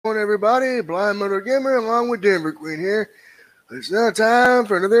everybody? Blind Motor Gamer along with Denverqueen here. It's now time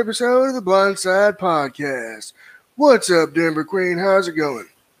for another episode of the Blind Side Podcast. What's up, Denverqueen? How's it going?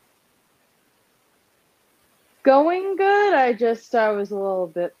 Going good. I was a little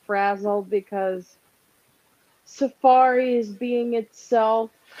bit frazzled because Safari is being itself.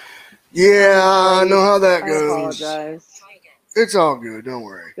 Yeah, I know how that goes. I apologize. It's all good, don't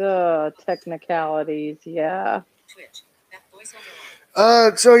worry. Technicalities, yeah.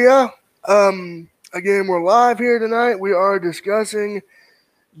 Again, we're live here tonight. We are discussing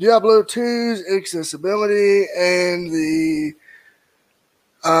Diablo 2's accessibility and the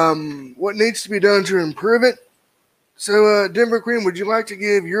what needs to be done to improve it. So, Denverqueen, would you like to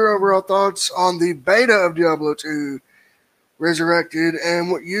give your overall thoughts on the beta of Diablo 2 Resurrected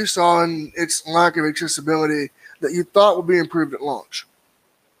and what you saw in its lack of accessibility that you thought would be improved at launch?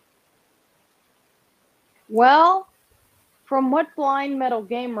 Well, from what Blind Metal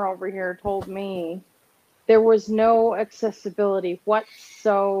Gamer over here told me, there was no accessibility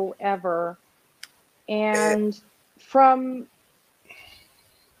whatsoever. And from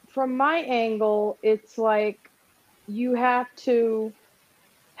my angle, it's like you have to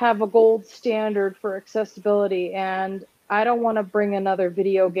have a gold standard for accessibility. And I don't want to bring another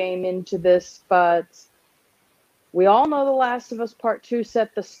video game into this, but we all know The Last of Us Part 2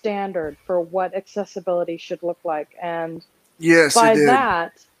 set the standard for what accessibility should look like. And yes, by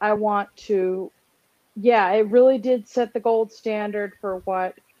that, I want to, it really did set the gold standard for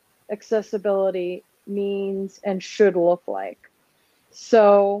what accessibility means and should look like.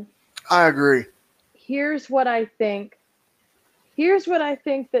 So I agree. Here's what I think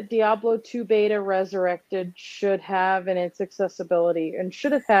that Diablo 2 Beta Resurrected should have in its accessibility and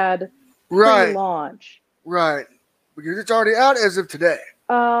should have had pre-launch. Right. Because it's already out as of today.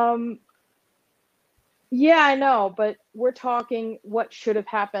 Yeah, I know, but we're talking what should have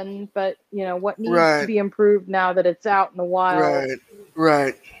happened, but what needs to be improved now that it's out in the wild.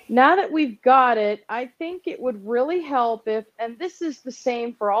 Right. Now that we've got it, I think it would really help if, and this is the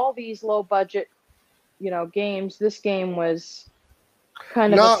same for all these low budget, games. This game was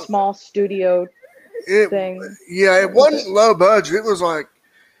kind of a small studio thing. Yeah, it wasn't low budget. It was like,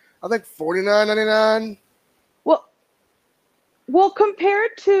 I think $49.99. Well,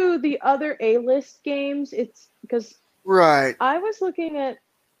 compared to the other A-list games, it's because I was looking at,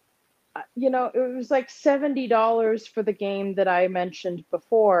 it was like $70 for the game that I mentioned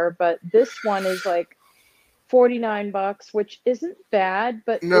before, but this one is like $49, which isn't bad,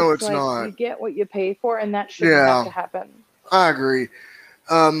 but no, it's like not. You get what you pay for, and that shouldn't have to happen. I agree.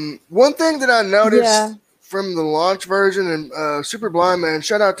 One thing that I noticed from the launch version, and Super Blind Man,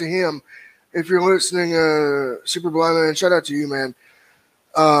 shout out to him. If you're listening, Super Blind Man, shout out to you, man.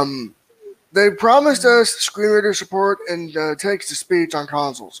 They promised us screen reader support and text-to-speech on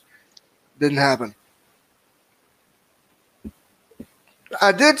consoles. Didn't happen.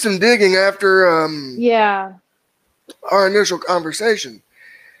 I did some digging after our initial conversation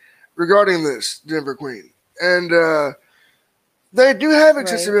regarding this, Denverqueen. And they do have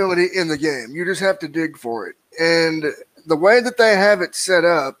accessibility in the game. You just have to dig for it. And the way that they have it set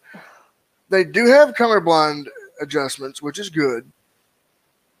up, they do have colorblind adjustments, which is good.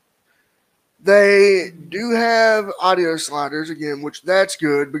 They do have audio sliders, again, which that's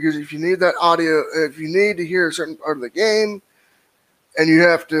good, because if you need that audio, if you need to hear a certain part of the game and you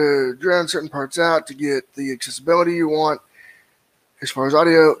have to drown certain parts out to get the accessibility you want as far as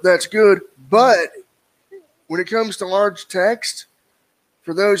audio, that's good. But when it comes to large text,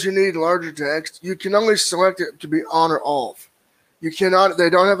 for those who need larger text, you can only select it to be on or off. You cannot, they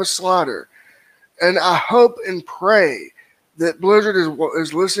don't have a slider. And I hope and pray that Blizzard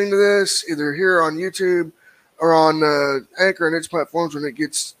is listening to this, either here on YouTube or on Anchor and its platforms when it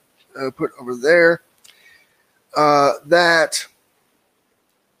gets put over there, that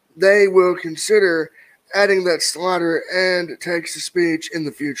they will consider adding that slider and text-to-speech in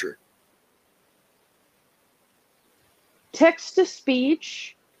the future.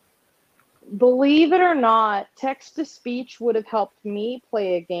 Text-to-speech, believe it or not, text-to-speech would have helped me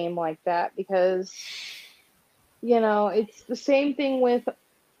play a game like that because, it's the same thing with,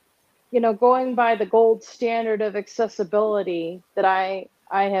 going by the gold standard of accessibility that I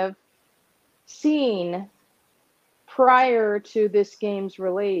have seen prior to this game's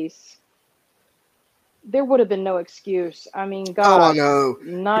release. There would have been no excuse. I mean, God, I know.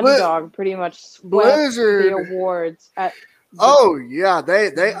 Naughty Dog pretty much swept the awards at. They own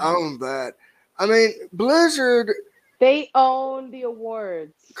that. I mean, Blizzard. They own the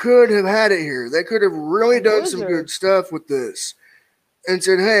awards. Could have had it here. They could have really done some good stuff with this, and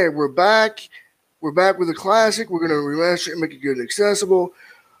said, "Hey, we're back. We're back with a classic. We're going to remaster it and make it good and accessible.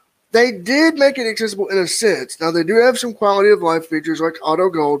 They did make it accessible in a sense. Now, they do have some quality of life features like auto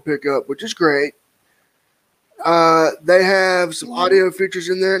gold pickup, which is great. They have some audio features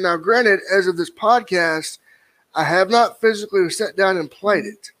in there. Now, granted, as of this podcast, I have not physically sat down and played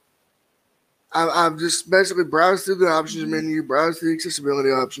it. I've just basically browsed through the options menu, browsed through the accessibility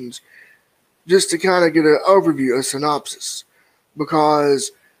options, just to kind of get an overview, a synopsis.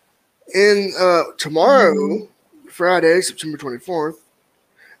 Because in tomorrow, Friday, September 24th,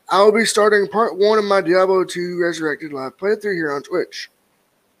 I will be starting part 1 of my Diablo II Resurrected live playthrough here on Twitch.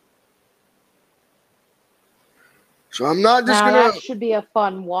 So I'm not just Now gonna. that should be a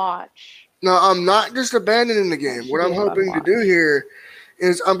fun watch. No, I'm not just abandoning the game. What I'm hoping to do here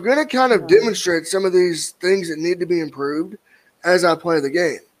is I'm gonna kind of demonstrate some of these things that need to be improved as I play the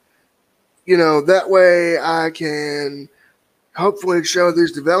game. You know, that way I can hopefully show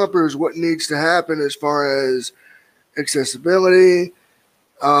these developers what needs to happen as far as accessibility.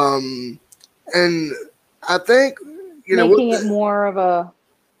 And I think, you know, making it more of a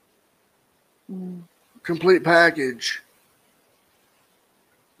complete package.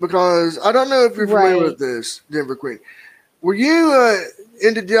 Because I don't know if you're familiar with this, Denverqueen. Were you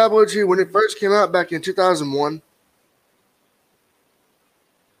into Diablo 2 when it first came out back in 2001?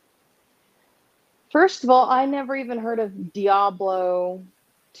 First of all, I never even heard of Diablo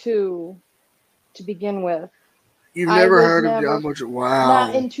 2 to begin with. You've never heard of Diablo 2? Wow.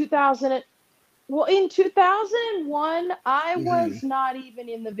 Not in 2000. Well, in 2001, I was not even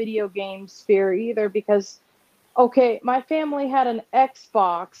in the video game sphere either because, okay, my family had an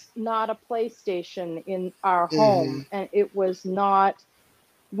Xbox, not a PlayStation in our home. And it was not,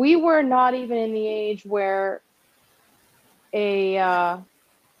 we were not even in the age where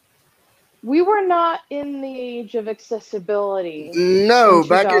we were not in the age of accessibility. No,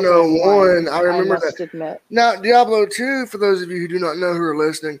 back in 01, I remember that. Admit. Now, Diablo 2, for those of you who do not know who are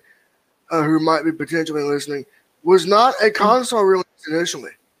listening, who might be potentially listening, was not a console release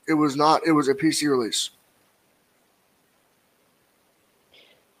initially. It was not. It was a PC release.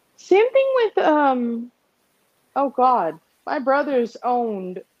 Same thing with, oh God, my brothers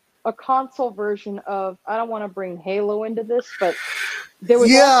owned a console version of, I don't want to bring Halo into this, but there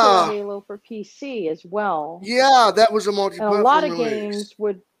was also a Halo for PC as well. Yeah, that was a multi-platform and a lot of release. Games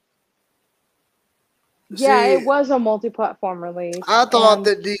would. Yeah, it was a multi-platform release. I thought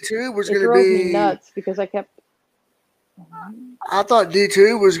that D2 was going to be. It drove me nuts because I kept. I thought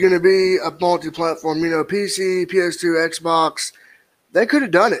D2 was going to be a multi-platform. You know, PC, PS2, Xbox. They could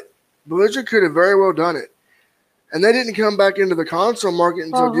have done it. Blizzard could have very well done it. And they didn't come back into the console market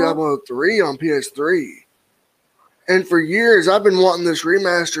until Diablo 3 on PS3. And for years, I've been wanting this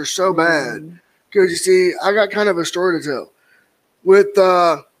remaster so bad. Because, you see, I got kind of a story to tell. With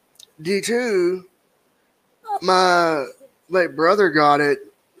D2, my late brother got it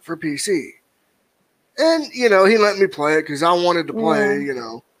for PC. And, you know, he let me play it because I wanted to play, you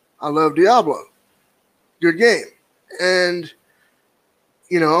know. I love Diablo. Good game. And,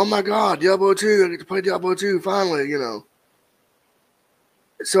 you know, oh my God, Diablo 2, I get to play Diablo 2 finally, you know.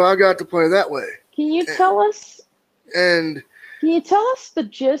 So I got to play that way. Can you tell us? And can you tell us the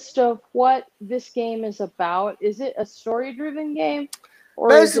gist of what this game is about? Is it a story-driven game, or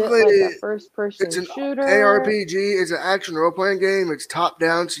basically, is it like a first-person it's an shooter? ARPG. It's an action role-playing game. It's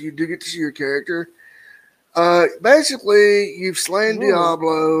top-down, so you do get to see your character. Basically, you've slain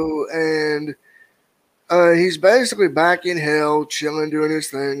Diablo, and he's basically back in hell, chilling, doing his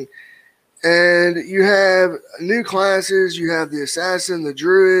thing. And you have new classes. You have the assassin, the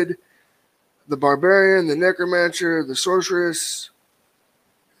druid, the barbarian, the necromancer, the sorceress,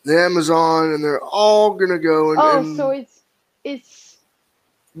 the Amazon, and they're all gonna go and so it's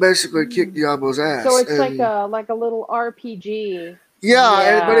basically kick Diablo's ass. So it's like a little RPG.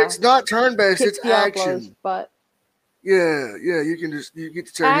 Yeah, but it's not turn-based. It's Diablo's action. But yeah, you get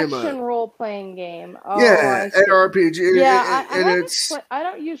to turn him up. Action role-playing game. Oh, yeah, ARPG. Yeah, I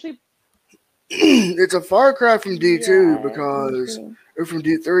don't usually. It's a far cry from D2 because. Or from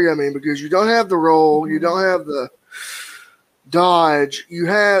D3, I mean, because you don't have the roll, you don't have the dodge. You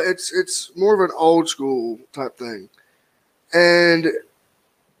have it's more of an old school type thing. And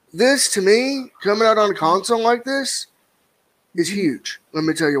this, to me, coming out on a console like this is huge. Let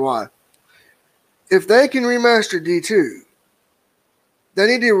me tell you why. If they can remaster D2, they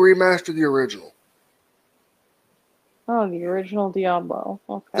need to remaster the original. Oh, the original Diablo.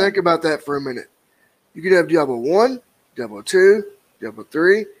 Okay. Think about that for a minute. You could have Diablo 1, Diablo 2, Diablo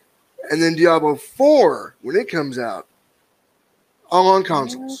 3, and then Diablo 4 when it comes out. All on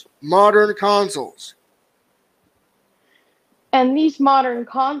consoles. Modern consoles. And these modern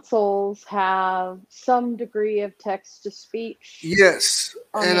consoles have some degree of text to speech Yes,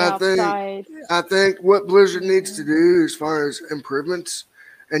 on and the outside. I think what Blizzard needs to Mhm. do as far as improvements,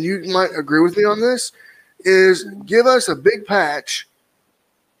 and you might agree with me on this, is give us a big patch.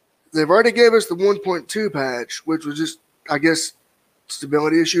 They've already gave us the 1.2 patch, which was just, I guess,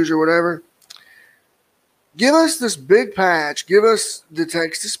 stability issues or whatever. Give us this big patch. Give us the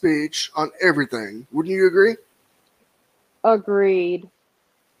text to speech on everything. Wouldn't you agree? Agreed. Uh,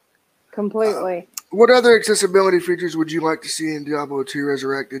 Completely. what other accessibility features would you like to see in Diablo 2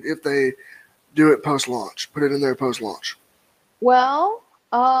 Resurrected if they do it post launch? Put it in there post launch. Well,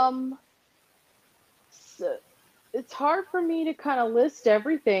 so it's hard for me to kind of list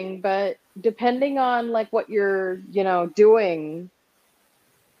everything, but depending on like what you're, doing,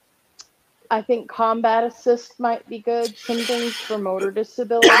 I think combat assist might be good. Some things for motor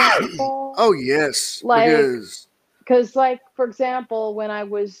disability people. Oh, yes, Like, because. because like for example, when I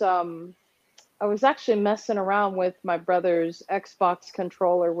was actually messing around with my brother's Xbox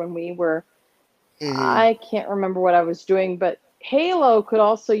controller when we were, Mhm. I can't remember what I was doing, but Halo could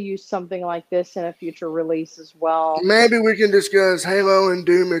also use something like this in a future release as well. Maybe we can discuss Halo and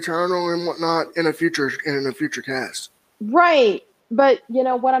Doom Eternal and whatnot in a future cast. Right. But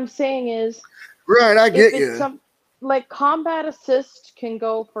what I'm saying is Right, I if get it's you. some like combat assist can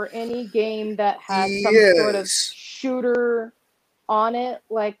go for any game that has some sort of Yes. shooter on it,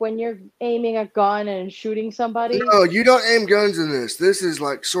 like when you're aiming a gun and shooting somebody. No, you don't aim guns in this. This is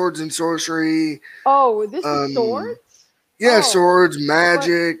like swords and sorcery. Oh, this is Um, swords? yeah, Oh, swords, but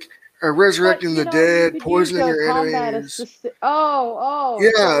magic, but resurrecting the you dead, could use poisoning a your combat enemies. assist. Oh, so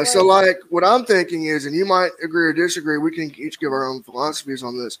Yeah, so like, like what I'm thinking is, and you might agree or disagree, we can each give our own philosophies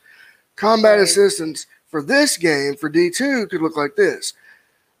on this. Combat right. assistance for this game for D2 could look like this.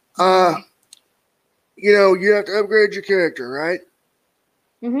 Uh, Mhm. you have to upgrade your character, right?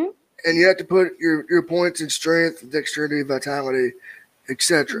 Mhm. And you have to put your points in strength, dexterity, vitality,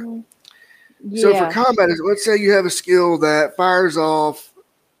 etc. Mhm. So for Yeah. combat, let's say you have a skill that fires off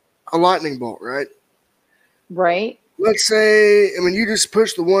a lightning bolt, right? Right. Let's say, I mean, you just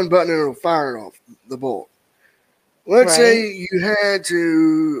push the one button and it'll fire it off the bolt. Let's Right. say you had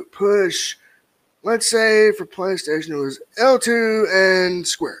to push, let's say for PlayStation it was L2 and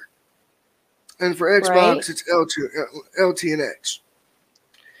square. And for Right. Xbox it's L2, LT and X.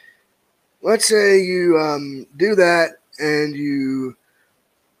 Let's say you do that and you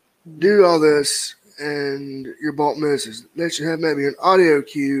do all this and your bolt misses. They should have maybe an audio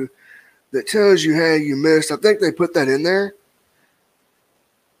cue that tells you, hey, you missed. I think they put that in there.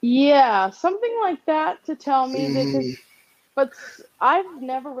 Yeah, something like that to tell me Mm-hmm. because, but I've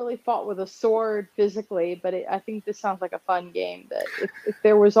never really fought with a sword physically, but I think this sounds like a fun game that if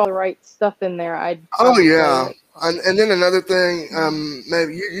there was all the right stuff in there, I'd Oh, probably play yeah. it. And then another thing, Mhm.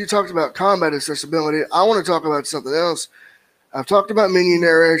 maybe you talked about combat accessibility. I want to talk about something else. I've talked about menu Mhm.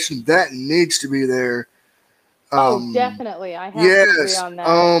 narration. That needs to be there. Oh, Um, definitely. I have to agree yes. on that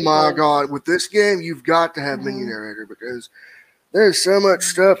Oh my because, God. With this game, you've got to have menu mhm, narrator because there's so much mhm.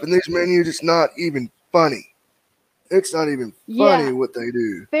 stuff in these menus. It's not even funny. It's not even funny Yeah, what they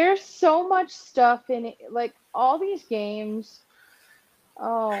do. there's so much stuff in it, like all these games.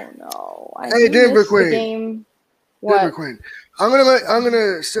 Oh no, I Hey, do Denver miss the Queen. game. Denver What? Queen. I'm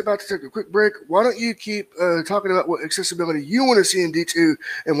gonna sit back to take a quick break. Why don't you keep talking about what accessibility you want to see in D2,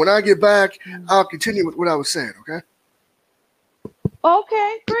 and when I get back, I'll continue with what I was saying. Okay?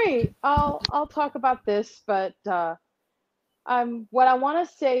 Okay, great. I'll talk about this, but what I want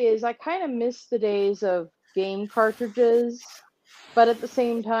to say is I kind of miss the days of game cartridges, but at the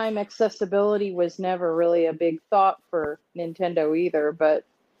same time, accessibility was never really a big thought for Nintendo either. But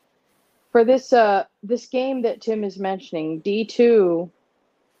for this game that Tim is mentioning, D2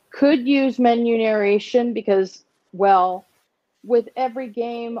 could use menu narration because, well, with every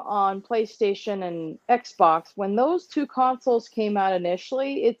game on PlayStation and Xbox, when those two consoles came out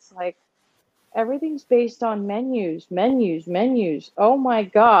initially, it's like everything's based on menus, menus, menus. Oh my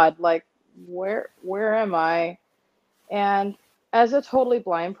God, like where am I? And as a totally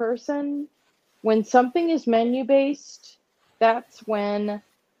blind person, when something is menu based, that's when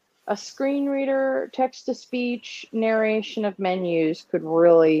a screen reader, text to speech, narration of menus could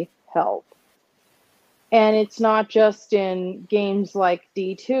really help. And it's not just in games like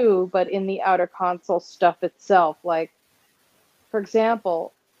D2, but in the outer console stuff itself. Like, for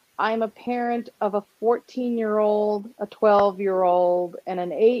example, I'm a parent of a 14-year-old, a 12-year-old, and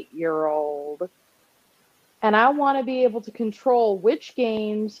an 8-year-old, and I want to be able to control which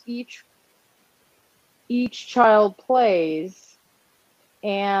games each child plays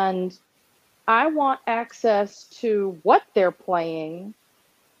and I want access to what they're playing,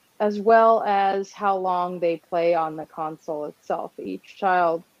 as well as how long they play on the console itself. Each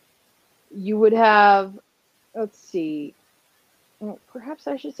child, you would have, let's see, perhaps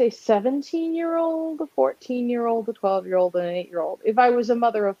I should say 17-year-old, a 14-year-old, a 12-year-old, and an 8-year-old. If I was a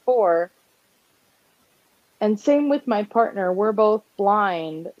mother of four, and same with my partner, we're both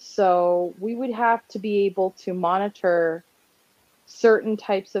blind, so we would have to be able to monitor certain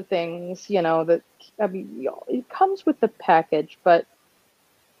types of things, that, I mean, it comes with the package, but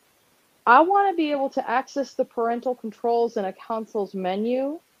I want to be able to access the parental controls in a console's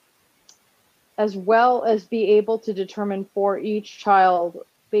menu, as well as be able to determine for each child,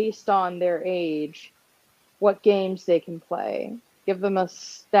 based on their age, what games they can play. Give them a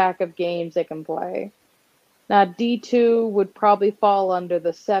stack of games they can play. Now, D2 would probably fall under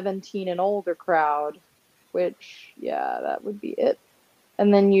the 17 and older crowd, which, yeah, that would be it.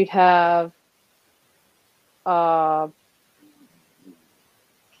 And then you'd have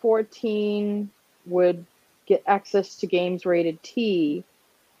 14 would get access to games rated T.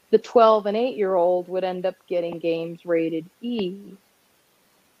 The 12 and 8-year-old would end up getting games rated E.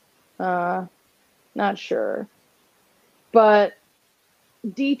 Not sure. But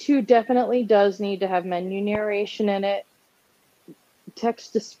D2 definitely does need to have menu narration in it,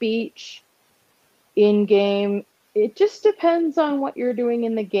 text to speech, in game. It just depends on what you're doing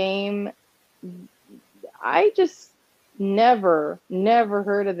in the game. I just never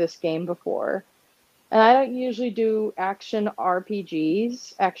heard of this game before. And I don't usually do action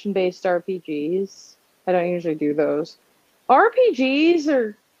RPGs, action-based RPGs. I don't usually do those. RPGs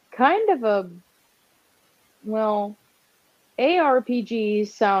are kind of well, ARPGs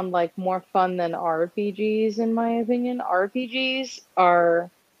sound like more fun than RPGs, in my opinion. RPGs are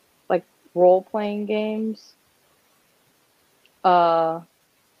like role-playing games. And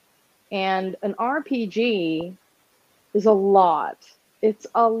an RPG is a lot. It's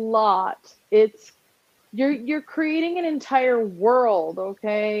a lot. You're creating an entire world,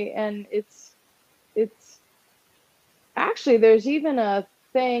 okay? And it's actually, there's even a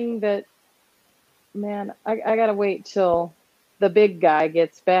thing that, man, I gotta wait till the big guy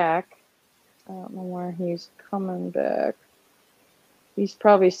gets back. I don't know where he's coming back. He's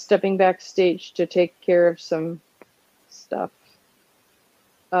probably stepping backstage to take care of some stuff.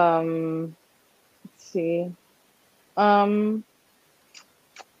 Let's see.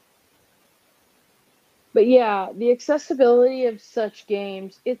 But yeah, the accessibility of such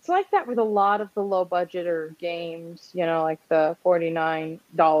games, it's like that with a lot of the low budgeter games, like the $49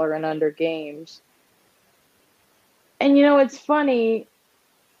 and under games. And it's funny,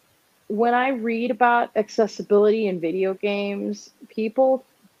 when I read about accessibility in video games, people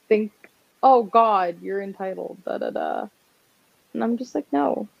think, oh God, you're entitled, da da da. And I'm just like,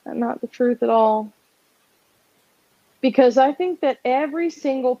 no, that's not the truth at all. Because I think that every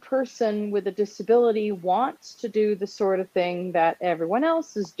single person with a disability wants to do the sort of thing that everyone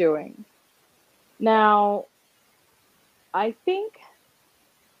else is doing. Now, I think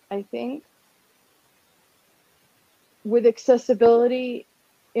with accessibility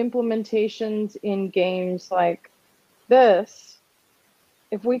implementations in games like this,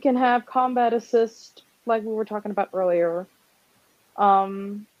 if we can have combat assist, like we were talking about earlier,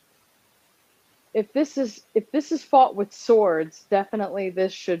 if this is fought with swords, definitely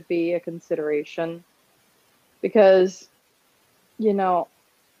this should be a consideration, because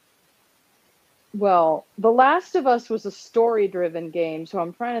well, The Last of Us was a story-driven game, so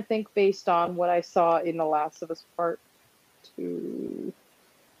I'm trying to think based on what I saw in The Last of Us Part 2.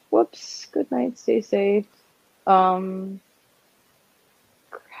 Whoops, good night, stay safe. Crap.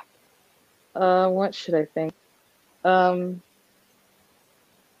 What should I think?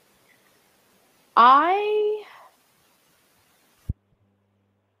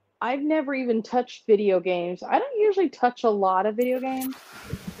 I've never even touched video games. I don't usually touch a lot of video games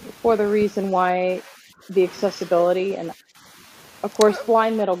for the reason why the accessibility, and of course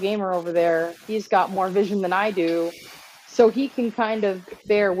Blind Metal Gamer over there, he's got more vision than I do, so he can kind of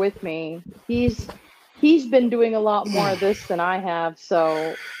bear with me. He's been doing a lot more of this than I have,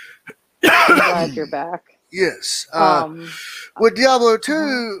 so I'm glad you're back. Yes. With Diablo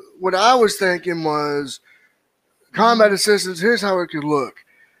 2, what I was thinking was combat assistance. Here's how it could look.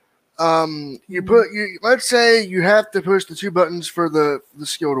 Let's say you have to push the 2 buttons for the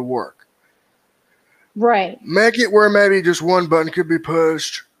skill to work. Right. Make it where maybe just 1 button could be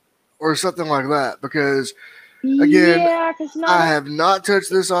pushed or something like that, because again, I have not touched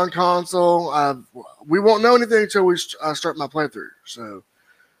this on console. We won't know anything until I start my playthrough. So,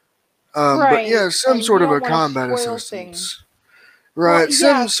 right. But yeah, some sort of a combat assistance. Well, Right,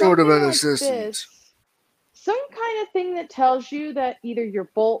 yeah, some sort of something an like assistance. this, some kind of thing that tells you that either your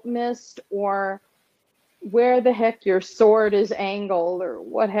bolt missed or where the heck your sword is angled or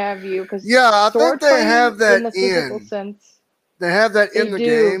what have you, because Yeah, I think sword they training have in that the physical in. sense, They have that they in the do,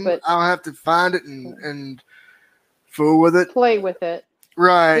 game. but I'll have to find it and fool with it. play with it.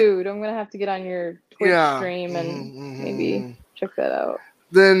 Right. Dude, I'm gonna have to get on your Twitch Yeah. stream and maybe Mm-hmm. check that out.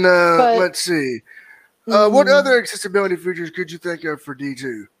 Then But let's see. What mm, other accessibility features could you think of for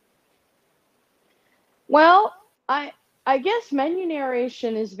D2? well, I guess menu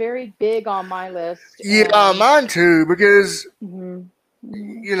narration is very big on my list, Yeah, and mine too, because mhm,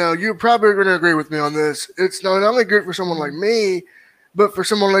 mhm, you're probably going to agree with me on this. It's not only good for someone like mhm, me, but for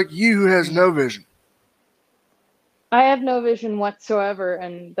someone like you who has mhm. no vision. I have no vision whatsoever,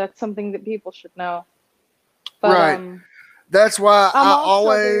 and that's something that people should know. But Right. That's why I'm I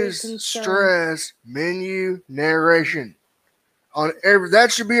also very always concerned. stress menu narration on every.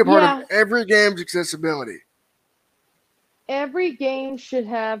 That should be a part of Yeah, every game's accessibility. every game should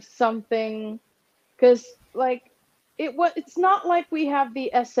have something, because like it's not like we have the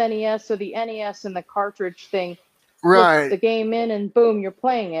SNES or the NES and the cartridge thing flips Right. the game in and boom, you're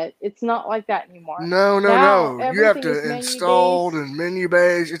playing it. It's not like that anymore. No, no, Now no. You have everything is to menu install based. and menu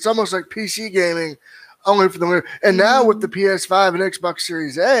based. It's almost like PC gaming, only for the winner. And now with the Hmm. PS5 and Xbox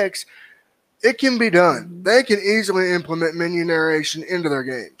Series X, it can be done. Hmm. They can easily implement menu narration into their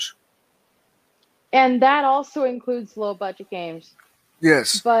games. And that also includes low budget games.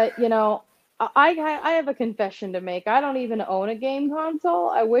 Yes. But I have a confession to make. I don't even own a game console.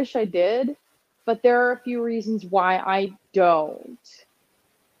 I wish I did, but there are a few reasons why I don't.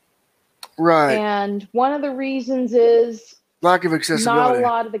 Right. And one of the reasons is Lack of not a accessibility.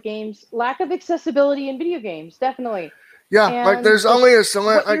 lot of the games, lack of accessibility in video games, definitely. Yeah, like And there's only a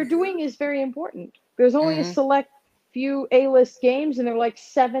select. what Like, you're doing is very important. There's only a mhm. select few A-list games, and they're like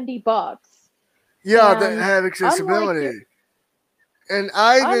 $70. Yeah, that And have unlike your accessibility. And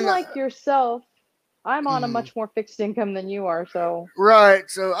I even unlike yourself, I'm on a mm, much more fixed income than you are, so right.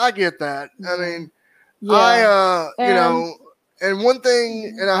 So I get that. I yeah. mean, I Yeah. And and one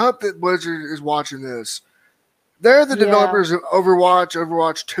thing, and I hope that Blizzard is watching this. They're the yeah. developers of Overwatch,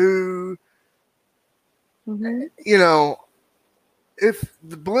 Overwatch 2. Hmm. You know, if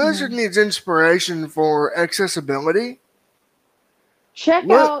the Yeah. Blizzard needs inspiration for accessibility, Check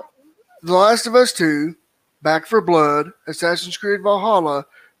look, out. The Last of Us 2, Back for Blood, Assassin's Creed Valhalla,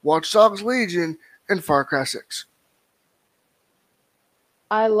 Watch Dogs Legion, and Far Cry 6.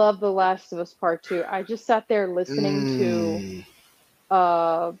 I love The Last of Us Part 2. I just sat there listening to Mm.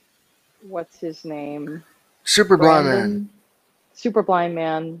 uh what's his name? Super Blind Man. Brandon? Super Blind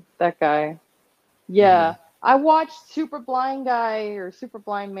Man, that guy. Mhm. Yeah. I watched Super Blind Guy or Super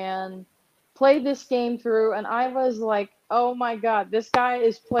Blind Man play this game through, and I was like, oh my God, this guy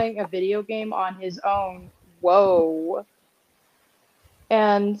is playing a video game on his own. Whoa.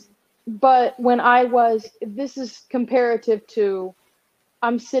 And but when this is comparative to,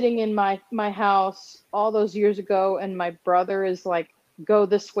 I'm sitting in my house all those years ago, and my brother is like, go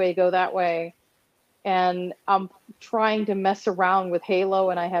this way, go that way, and I'm trying to mess around with Halo,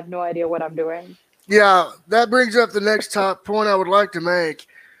 and I have no idea what I'm doing. Yeah, that brings up the next top point I would like to make.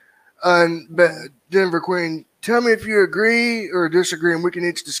 Yeah. Denverqueen, tell me if you agree or disagree, and we can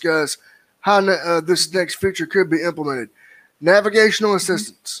each discuss how this next feature could be implemented. Navigational Mhm.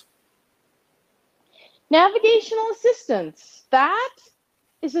 assistance. Navigational assistance. That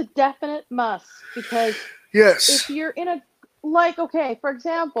is a definite must, because if Yes. you're in a, like, okay, for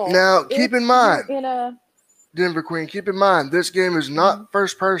example, Now, if keep in you're mind, in a Denverqueen, keep in mind, this game is mhm, not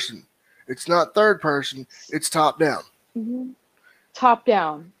first person. It's not third person. It's top down. mhm, top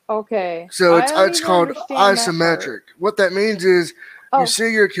down, okay, So I it's don't it's even called understand that part. isometric. What that means is you Oh,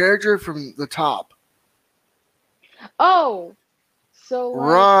 see your character from the top. oh, so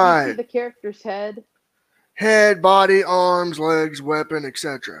like you see Right. the character's head. Head, body, arms, legs, weapon,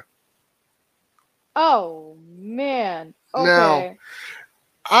 etc. Oh man, Now, okay,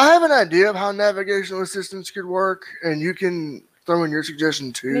 I have an idea of how navigational assistance could work, and you can throw in your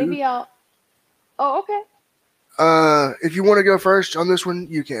suggestion too. maybe I'll. Oh, okay. If you want to go first on this one,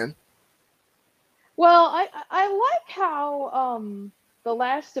 you can. Well, I like how The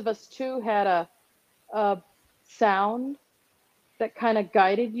Last of Us 2 had a sound that kind of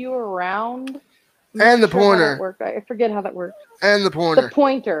guided you around. I'm And not the sure how that pointer. worked. I forget how that worked. And the The pointer.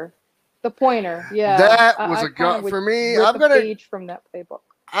 pointer. The pointer. Yeah. That was I a kind of gut would for me. rip a page from that playbook.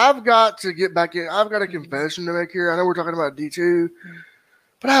 I've got to get back in. I've got a Mhm. confession to make here. I know we're talking about D2,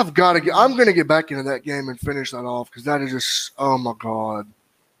 but I've got to get. I'm Mhm. going to get back into that game and finish that off because that is just. Oh my god.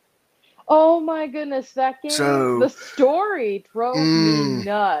 Oh my goodness, that game, So, the story drove me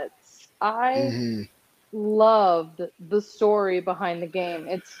nuts. I mhm. loved the story behind the game.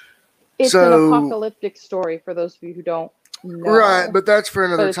 It's an So, apocalyptic story for those of you who don't right, know, but that's for but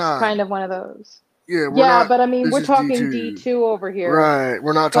another it's kind time. of one of those. Yeah, we're Yeah, not. but I mean, This we're is talking D2. D2 over here. Right,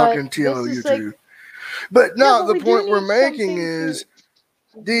 we're not But talking this is like, TMOU2. But no, no, but the we do point we're need making something is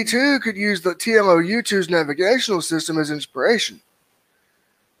to. D2 could use the TMOU2's navigational system as inspiration.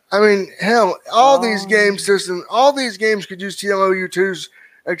 I mean, hell, Oh. all these games could use TMOU2's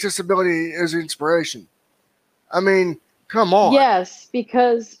accessibility as inspiration. I mean, come on. Yes,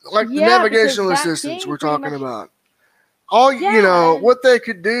 because Like the yeah, because navigational that assistance game we're pretty talking much. about. All Yeah, and what they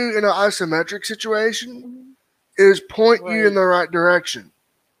could do in an isometric situation is point you in right. the right direction.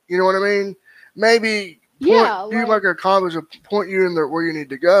 You know what I mean? Maybe Yeah, do like like a combo to point you in the where you need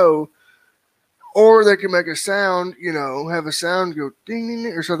to go, or they can make a sound. Have a sound go ding ding,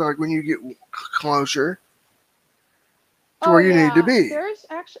 ding or something like when you get closer to oh where you need to yeah, be. there's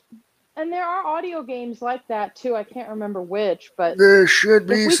actually and there are audio games like that too. I can't remember which, but There should if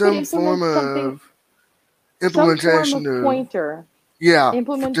be we could some form implement something, of some form implementation of of pointer, yeah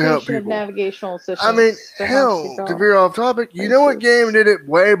to help implementation of people. navigational I mean, assistance to help you hell, to go veer off topic, you know what game places. did it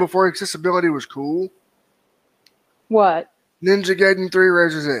way before accessibility was cool? What? Ninja Gaiden 3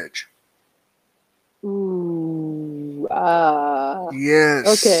 Razor's Edge. Ooh, Yes.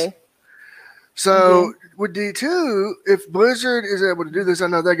 okay. So Okay. with D2, if Blizzard is able to do this, I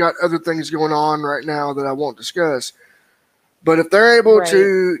know they got other things going on right now that I won't discuss. But if they're able Right.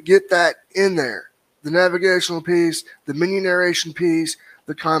 to get that in there, the navigational piece, the menu narration piece,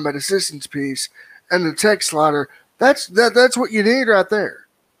 the combat assistance piece, and the text slider, that's what you need right there.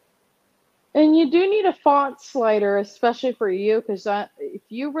 And you do need a font slider, especially for you, because if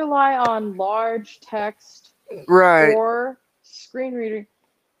you rely on large text Right. or screen reader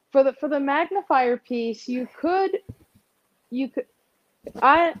for the magnifier piece, you could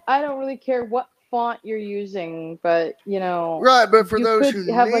I don't really care what font you're using, but Right, but for you those could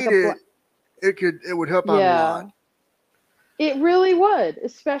who have like need it, it would help out a lot. yeah, it really would,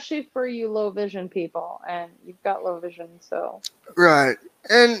 especially for you low vision people, and you've got low vision, so Right.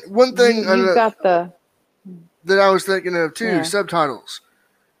 And one thing you've got the that I was thinking of too, yeah. subtitles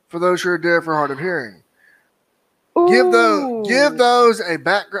for those who are deaf or hard of hearing. Give Ooh. those a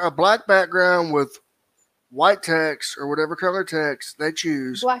black background with white text or whatever color text they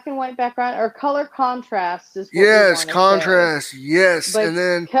choose. Black and white background or color contrast is what we Yes, want to say. contrast. Yes, Like and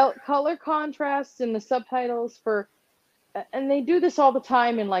then color contrast in the subtitles and they do this all the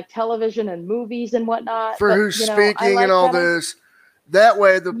time in like television and movies and whatnot. for But who's I speaking and like all that. this, that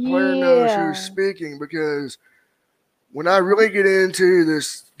way the player knows who's Yeah. speaking. Because when I really get into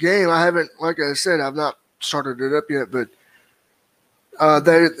this game, I haven't, like I said, I've not started it up yet, but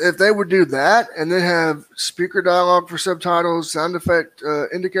if they would do that and then have speaker dialogue for subtitles, sound effect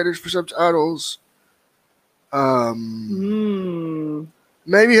indicators for subtitles, Hmm.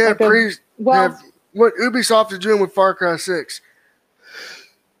 maybe Like have what Ubisoft is doing with Far Cry 6.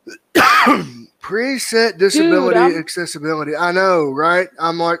 Preset dude, disability accessibility. I know, right?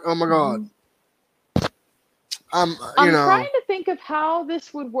 I'm like, oh my god. mhm. I'm, I'm trying to think of how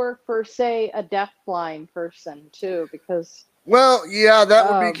this would work for, say, a deafblind person too, because well, yeah, that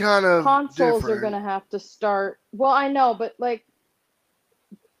would be kind of consoles are different. gonna have to start. Well, I know, but like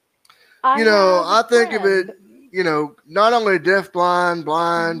I have a I think of it, friend. not only deaf, blind,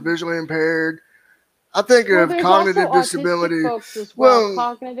 visually impaired. I think Well, of there's also cognitive autistic disability. folks as well. Well,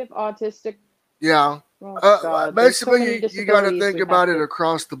 Cognitive, autistic. yeah. Oh God, there's so Basically, many you got to disabilities think we have about it to.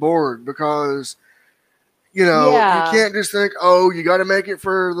 across the board because you Yeah. can't just think, oh, you got to make it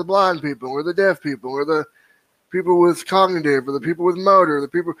for the blind people or the deaf people or the people with cognitive or the people with motor, the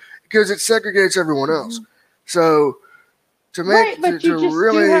people because it segregates everyone else. Mhm. So Right, but to you just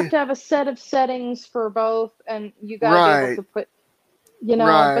do have really to have a set of settings for both, and you got to be able right, to put,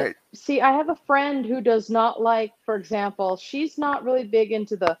 but right, see, I have a friend who does not like, for example, she's not really big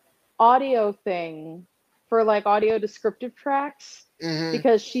into the audio thing for like audio descriptive tracks mm-hmm,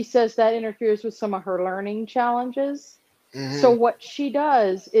 because she says that interferes with some of her learning challenges. So mm-hmm, what she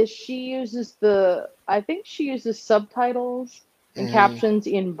does is I think she uses subtitles and mm-hmm. captions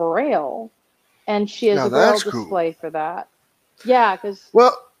in Braille, and she has Now a Braille that's cool. display for that. Yeah, because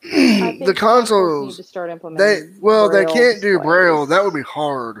Well, I the think consoles need consoles to start implementing they Braille can't do Braille. That would displays. be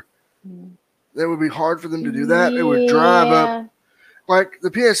hard. Mm. That would be hard for them to do that. It would drive up Yeah. like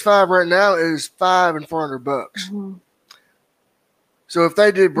the PS5 right now is $500 and $400. Mhm. So if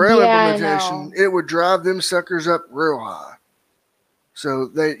they did Braille Yeah, I implementation, know. it would drive them suckers up real high. So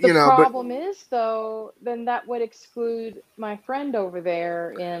they, The but problem is, though, then that would exclude my friend over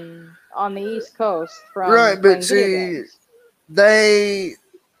there on the East Coast from right. But playing video see, games. they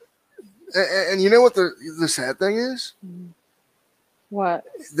and you know what the sad thing is? What?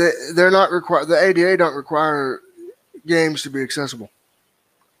 They're not required. The ADA don't require games to be accessible.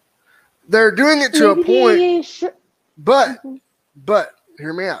 They're doing it to a point, ADA sure. but Mm-hmm. but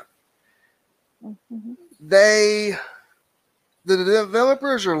hear me out. Mm-hmm. They the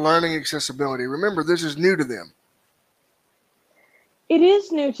developers are learning accessibility. Remember, this is new to them, It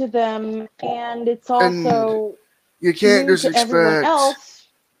is new to them, and it's and also you can't new just to everyone expect else.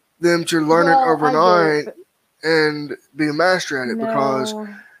 them to learn it Well, I get it, overnight but and be a master at it. Because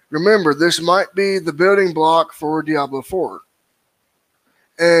no, remember, this might be the building block for Diablo 4,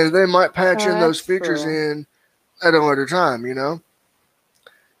 and they might patch in those that's features true. in at a later time.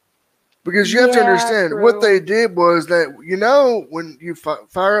 Because you have to Yeah, understand what they true. did was that when you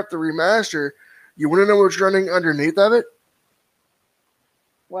fire up the remaster, you want to know what's running underneath of it?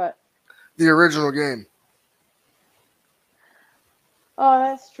 What? The original game. Oh,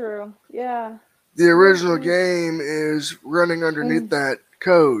 that's true. Yeah. The original Mm-mm. game is running underneath Mm. that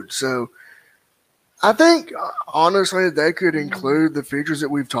code. So I think honestly they could Mm. include the features that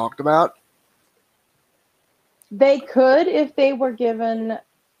we've talked about. They could if they were given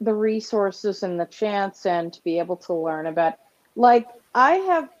the resources and the chance and to be able to learn about. Like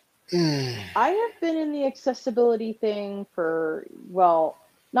Mm, I have been in the accessibility thing for, well,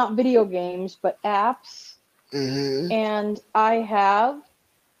 not video games, but apps, hmm and I have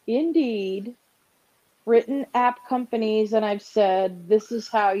indeed written app companies and I've said this is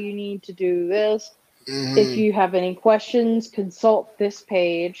how you need to do this. If hmm you have any questions, consult this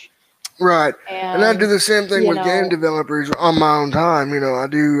page. Right. And I do And the same thing you with game know, developers on my own time. I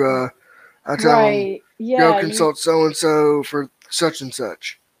do. I tell them right, go yeah, consult so and so for such and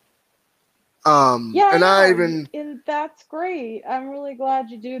such. yeah, I And I know, even, and that's great. I'm really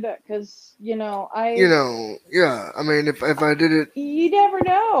glad you do that because I yeah. I mean, if I did it, you never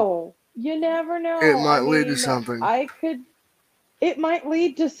know. You never it know. I might lead to mean, something. I could it might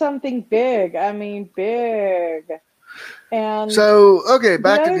lead to something big. I mean, big. And So okay, the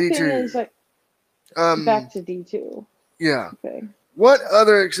back to other D thing is two. like Um, back to D2. yeah. Okay. What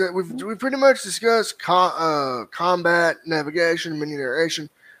other we've pretty much discussed combat, navigation, menu narration,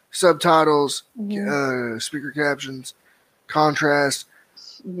 subtitles, Mm-hmm. speaker captions, contrast.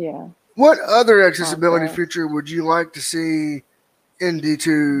 Yeah, What other accessibility contrast. feature would you like to see in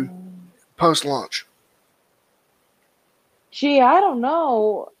D2 Um, post launch? Gee, I don't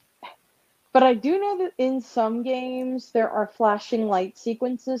know. But I do know that in some games there are flashing light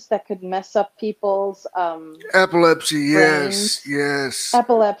sequences that could mess up people's Epilepsy, yes, brains. yes.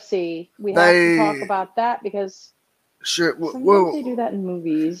 Epilepsy. We have to talk They about that because should. sometimes they do Well, that in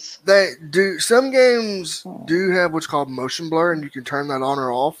movies. they do. Some games Oh, do have what's called motion blur, and you can turn that on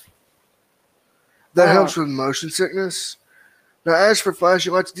or off. That helps oh, with motion sickness. Now, as for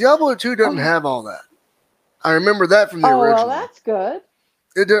flashing lights, Diablo 2 doesn't oh, have all that. I remember that from the well, original. that's good.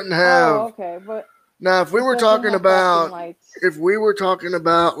 It doesn't Oh, have. okay, but Now, if we it were doesn't talking have flashing about, lights.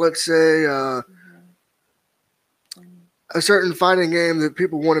 let's say, a certain fighting game that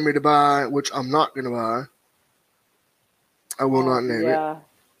people wanted me to buy, which I'm not going to buy, I will not Oh, name it. yeah,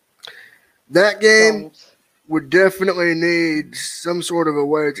 That game don't. would definitely need some sort of a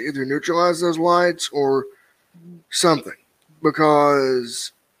way to either neutralize those lights or something.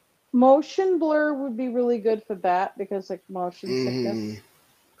 Because, Motion blur would be really good for that because like motion mm, sickness.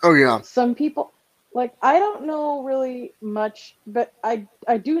 oh yeah, Some people like I don't know really much, but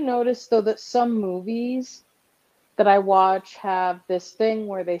I do notice though that some movies that I watch have this thing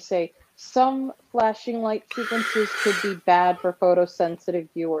where they say some flashing light sequences could be bad for photosensitive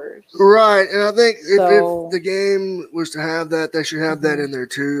viewers. right. And I think if the So, game was to have that, they should have that mhm, in there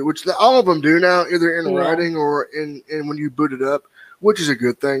too, which all of them do now, either in yeah. writing or in when you boot it up, which is a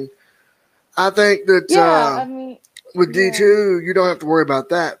good thing. I think that Yeah, I mean, with yeah. D2, you don't have to worry about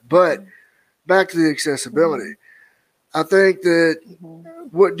that. But Mhm, back to the accessibility, mhm, I think that mhm.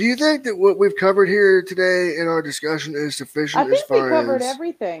 what do you think that what we've covered here today in our discussion is I sufficient as think we far covered as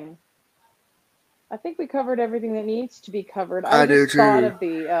everything. I think we covered everything that needs to be covered. I I do just thought too? of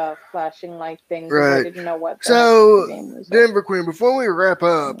the flashing light thing because I Right. didn't know what the heck the So, game was like. Denverqueen, before we wrap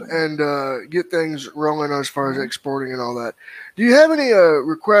up Mm. and get things rolling as far as Mhm. exporting and all that, do you have any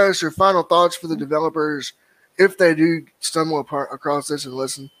requests or final thoughts for the developers if they do stumble across this and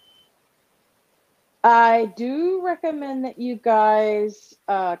listen? I do recommend that you guys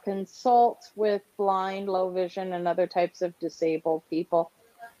consult with blind, low vision, and other types of disabled people.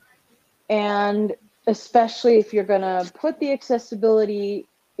 And especially if you're going to put the accessibility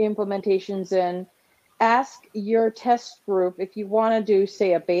implementations in, ask your test group if you want to do,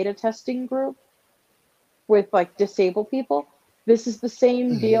 say, a beta testing group with like disabled people. This is the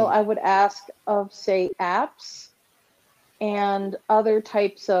same deal I would ask of, say, apps and other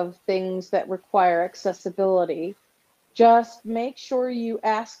types of things that require accessibility. Just make sure you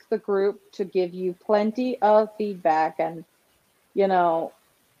ask the group to give you plenty of feedback. And, you know,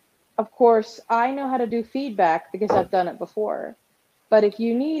 of course, I know how to do feedback because I've done it before. But if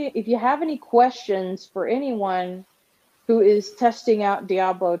you have any questions for anyone who is testing out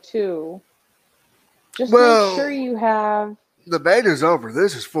Diablo 2, just make sure you have. The beta's over.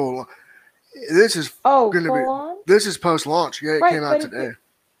 This is full. This is going to be. On? This is post launch. Yeah, it came out today.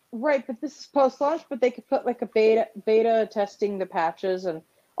 Right, but this is post-launch, but they could put like a beta testing the patches and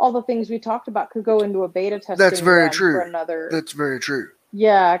all the things we talked about could go into a beta testing. That's very true. For another. That's very true.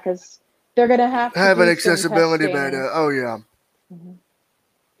 Yeah, because they're going to have an accessibility beta. Oh, yeah. Mm-hmm.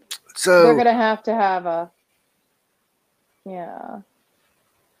 So they're going to have a. Yeah.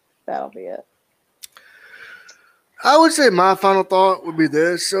 That'll be it. I would say my final thought would be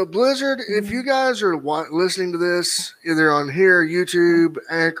this. So, Blizzard, if you guys are listening to this, either on here, YouTube,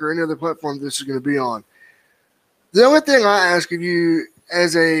 Anchor, any other platform this is going to be on, the only thing I ask of you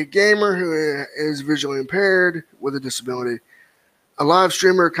as a gamer who is visually impaired with a disability, a live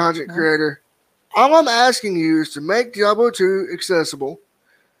streamer, content creator, all I'm asking you is to make Diablo 2 accessible.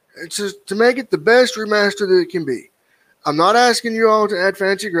 It's just to make it the best remaster that it can be. I'm not asking you all to add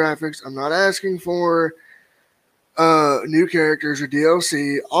fancy graphics. I'm not asking for new characters or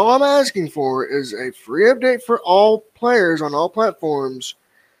DLC. All I'm asking for is a free update for all players on all platforms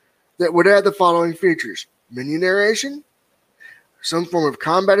that would add the following features: menu narration, some form of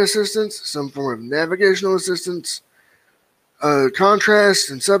combat assistance, some form of navigational assistance, contrast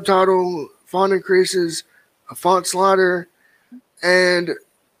and subtitle, font increases, a font slider, and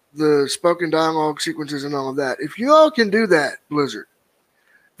the spoken dialogue sequences and all of that. If you all can do that, Blizzard,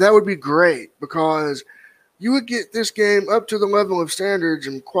 that would be great, because you would get this game up to the level of standards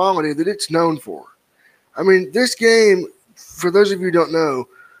and quality that it's known for. I mean, this game, for those of you who don't know,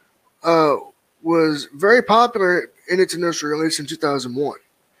 was very popular in its initial release in 2001.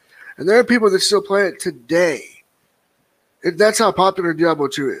 And there are people that still play it today. That's how popular Diablo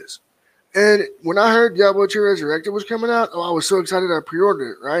 2 is. And when I heard Diablo 2 Resurrected was coming out, I was so excited I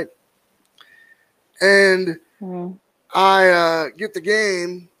pre-ordered it, right? And I get the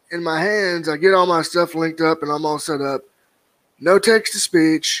game in my hands, I get all my stuff linked up and I'm all set up. No text to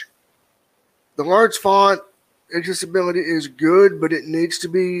speech. The large font accessibility is good, but it needs to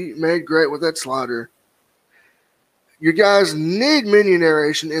be made great with that slider. You guys need menu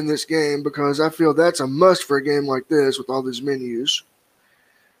narration in this game, because I feel that's a must for a game like this with all these menus.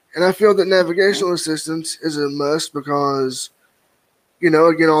 And I feel that navigational assistance is a must because, again,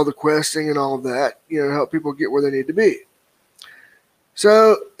 all the questing and all of that, help people get where they need to be.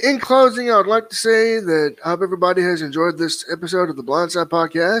 So, in closing, I would like to say that I hope everybody has enjoyed this episode of the Blindside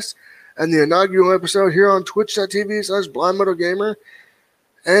Podcast and the inaugural episode here on twitch.tv/blindmetalgamer.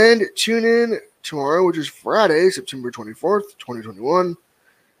 And tune in tomorrow, which is Friday, September 24th, 2021.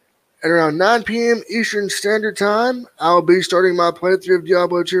 At around 9 p.m. Eastern Standard Time, I'll be starting my playthrough of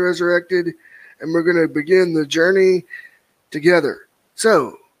Diablo 2 Resurrected, and we're going to begin the journey together.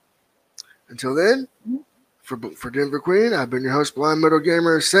 So, until then, for Denverqueen, I've been your host, Blind Metal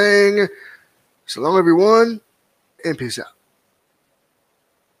Gamer, saying so long, everyone, and peace out.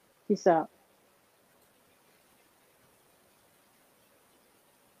 Peace out.